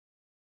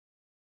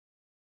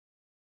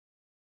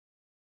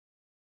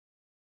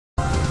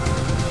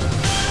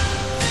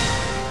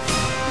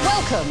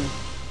welcome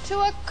to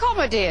a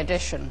comedy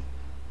edition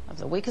of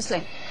The Weakest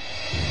Link.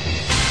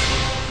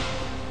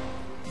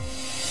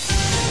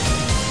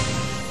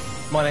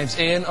 My name's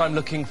Ian. I'm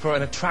looking for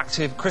an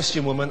attractive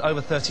Christian woman over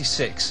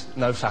 36.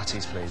 No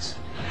fatties, please.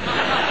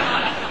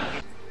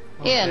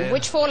 Ian, dear.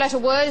 which four-letter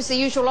word is the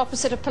usual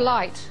opposite of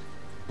polite?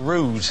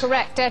 Rude.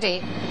 Correct,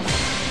 Eddie.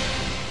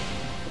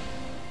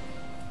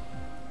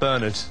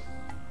 Bernard.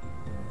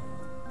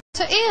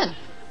 So, Ian,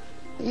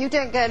 you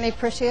don't get any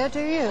prettier,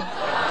 do you?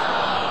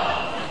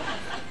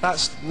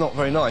 That's not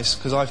very nice,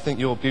 because I think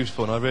you're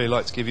beautiful and I'd really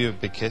like to give you a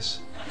big kiss.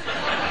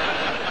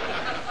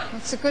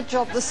 It's a good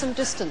job there's some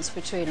distance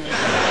between us.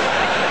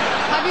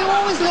 Have you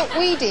always looked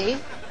weedy?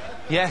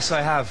 Yes,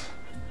 I have.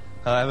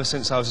 Ever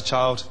since I was a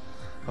child,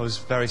 I was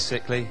very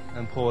sickly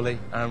and poorly,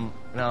 and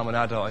now I'm an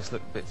adult, I just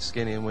look a bit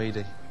skinny and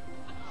weedy.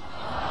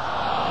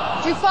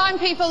 Do you find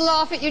people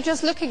laugh at you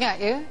just looking at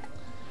you?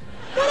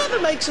 Whatever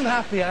makes them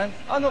happy, Anne.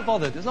 I'm not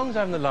bothered, as long as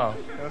they're having a laugh.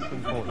 That's the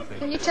important thing.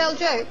 Can you tell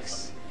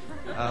jokes?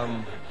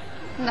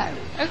 No.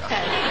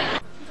 OK.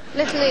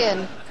 Little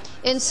Ian,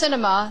 in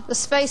cinema, the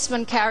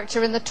spaceman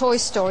character in the Toy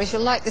Stories,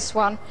 you'll like this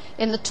one,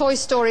 in the Toy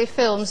Story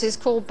films is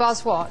called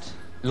Buzz what?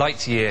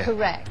 Lightyear.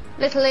 Correct.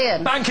 Little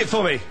Ian. Bank it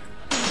for me!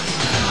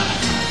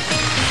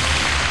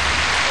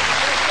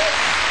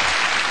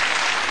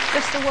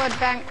 Just the word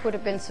bank would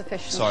have been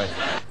sufficient. Sorry.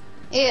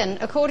 Ian,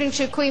 according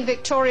to Queen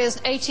Victoria's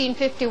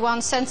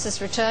 1851 census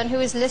return,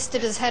 who is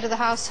listed as head of the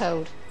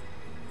household?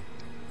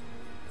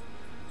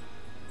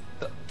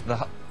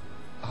 The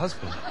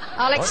husband.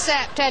 I'll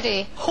accept,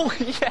 Eddie. Oh,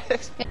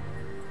 yes.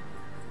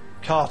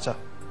 Carter.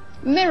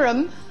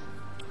 Miriam.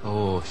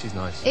 Oh, she's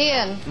nice.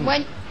 Ian,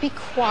 be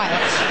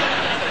quiet.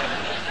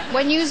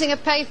 When using a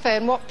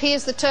payphone, what P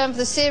is the term for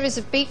the series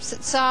of beeps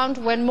that sound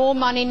when more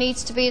money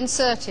needs to be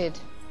inserted?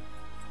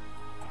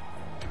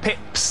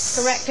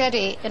 Pips. Correct,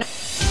 Eddie.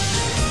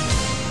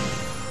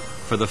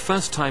 For the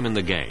first time in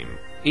the game,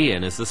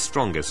 Ian is the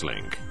strongest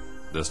link.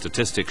 The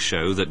statistics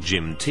show that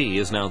Jim T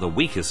is now the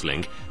weakest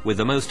link with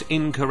the most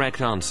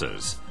incorrect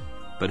answers.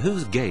 But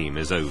whose game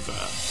is over?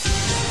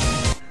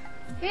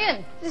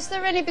 Ian, is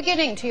there any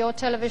beginning to your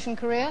television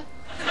career?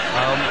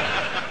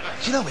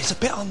 Do you know, it's a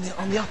bit on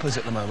the uppers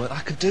at the moment. I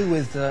could do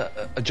with a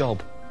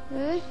job.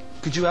 Really?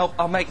 Could you help?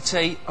 I'll make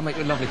tea. I'll make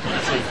you a lovely cup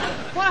of tea.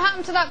 What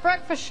happened to that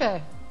breakfast show?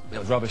 It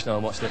was rubbish, no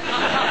one watched it.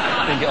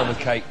 Didn't get on with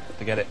Kate,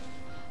 forget it.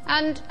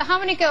 And how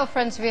many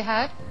girlfriends have you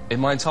had? In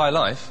my entire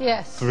life?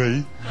 Yes.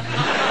 3.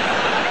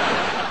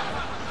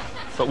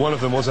 But one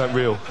of them wasn't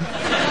real. You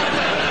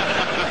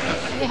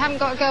haven't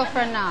got a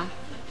girlfriend now?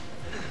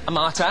 I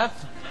might have.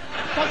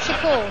 What's she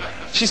called?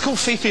 She's called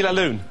Fifi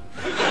Laloon.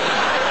 Yeah,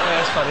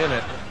 that's funny, isn't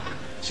it?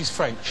 She's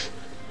French.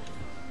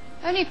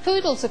 Only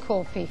poodles are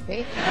called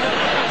Fifi.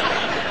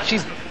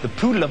 She's the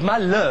poodle of my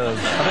love.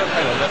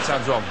 Hang on, that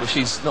sounds wrong, but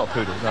she's not a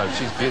poodle. No,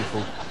 she's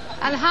beautiful.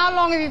 And how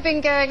long have you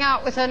been going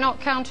out with her, not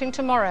counting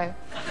tomorrow?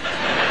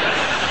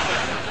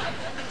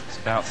 It's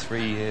about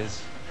 3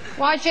 years.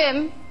 Why,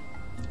 Jim?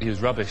 He was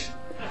rubbish.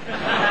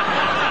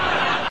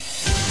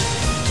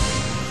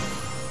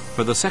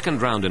 For the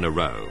second round in a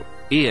row,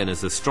 Ian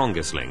is the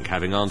strongest link,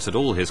 having answered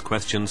all his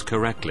questions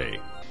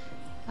correctly.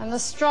 And the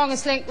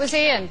strongest link was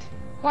Ian.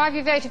 Why have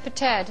you voted for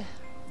Ted?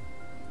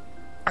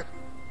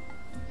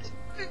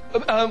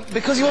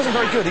 Because he wasn't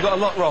very good, he got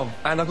a lot wrong.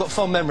 And I've got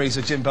fond memories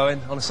of Jim Bowen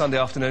on a Sunday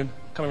afternoon,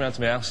 coming round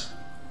to my house,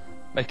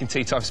 making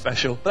tea time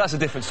special. But that's a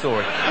different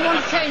story. You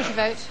want to change your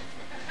vote?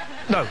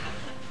 No.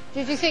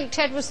 Did you think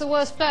Ted was the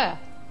worst player?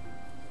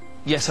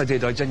 Yes, I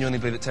did. I genuinely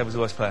believe that Ted was the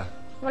worst player.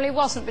 Well, he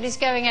wasn't, but he's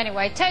going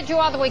anyway. Ted, you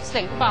are the weakest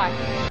link. Bye.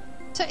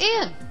 So,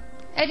 Ian,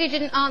 Eddie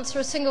didn't answer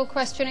a single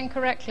question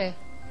incorrectly.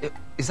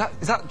 Is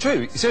that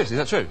true? Seriously,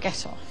 is that true?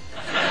 Get off.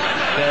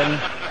 Then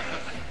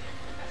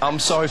I'm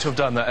sorry to have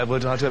done that,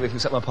 Edward. I don't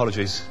accept my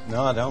apologies.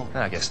 No, I don't.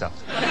 I get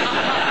stuffed.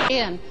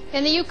 Ian,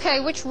 in the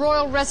UK, which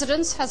royal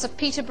residence has a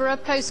Peterborough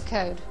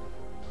postcode?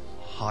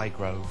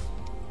 Highgrove.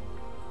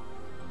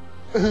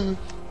 Is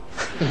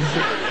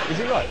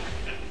it right?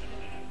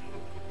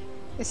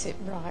 Is it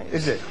right?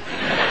 Is it?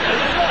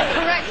 The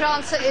correct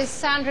answer is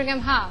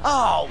Sandringham House.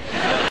 Oh!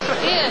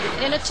 Ian,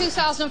 in a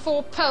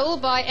 2004 poll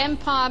by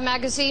Empire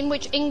magazine,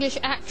 which English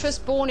actress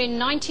born in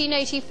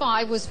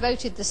 1985 was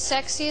voted the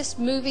sexiest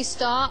movie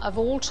star of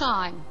all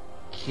time?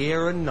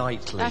 Keira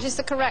Knightley. That is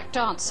the correct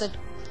answer.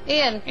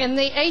 Ian, in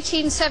the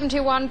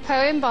 1871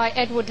 poem by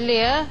Edward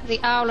Lear, the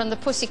owl and the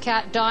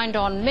pussycat dined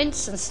on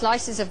mince and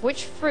slices of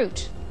which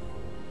fruit?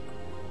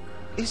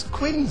 Is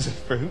quince a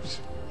fruit?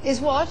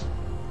 Is what?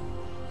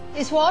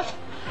 Is what?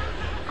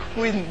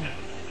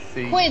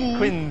 Quincy.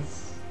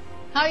 Quince.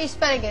 How are you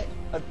spelling it?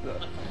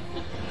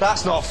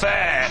 That's not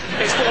fair.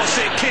 It's what's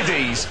it,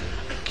 kiddies?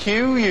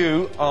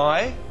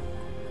 Q-U-I-N-C-E.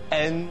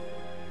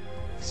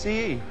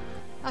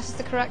 That is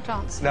the correct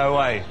answer. No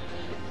way.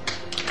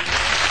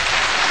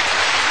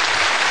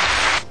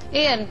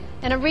 Ian,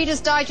 in a Reader's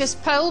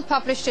Digest poll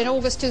published in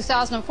August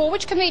 2004,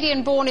 which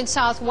comedian born in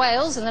South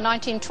Wales in the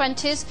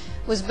 1920s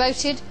was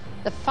voted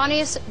the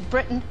funniest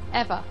Briton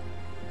ever?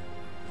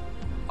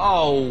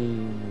 Oh,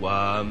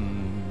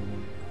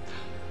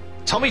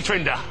 Tommy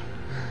Trinder.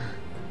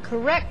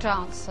 correct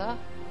answer...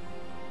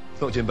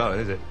 It's not Jim Bowen,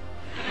 is it?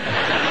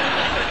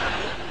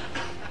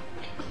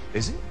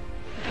 Is it?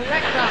 The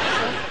correct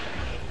answer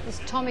is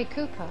Tommy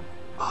Cooper.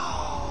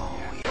 Oh,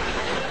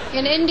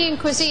 In Indian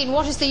cuisine,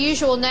 what is the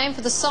usual name for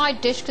the side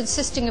dish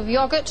consisting of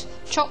yoghurt,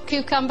 chopped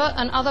cucumber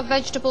and other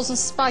vegetables and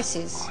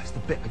spices? Oh, it's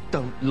the bit I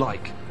don't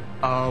like.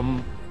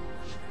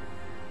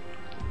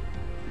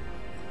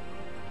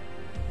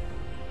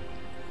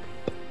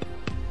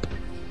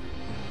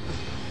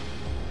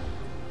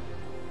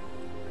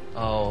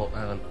 Oh,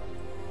 hang on.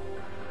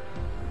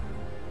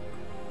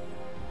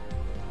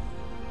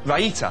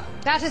 Raita.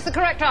 That is the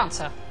correct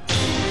answer.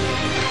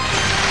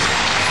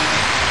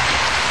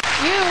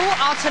 You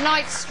are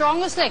tonight's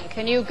strongest link,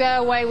 and you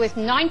go away with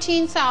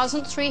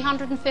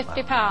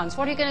 £19,350.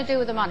 What are you going to do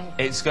with the money?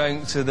 It's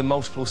going to the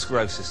Multiple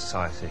Sclerosis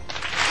Society.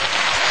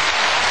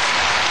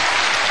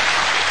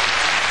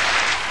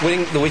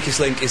 Winning the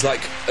weakest link is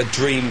like a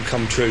dream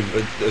come true,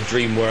 a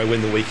dream where I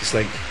win the weakest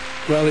link.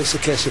 Well, it's a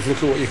case of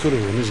look at what you could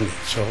have won, isn't it?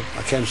 So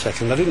I came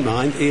second. I didn't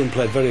mind. Ian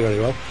played very, very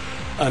well.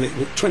 And it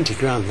was 20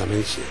 grand. I mean,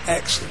 it's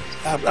excellent.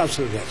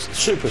 Absolutely excellent.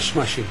 Super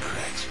smashing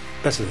correct.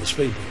 Better than the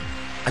speedball.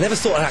 I never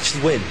thought I'd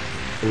actually win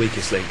the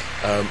weakest link,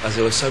 as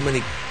there were so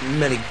many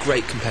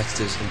great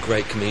competitors and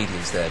great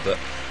comedians there, but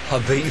I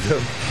beat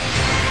them.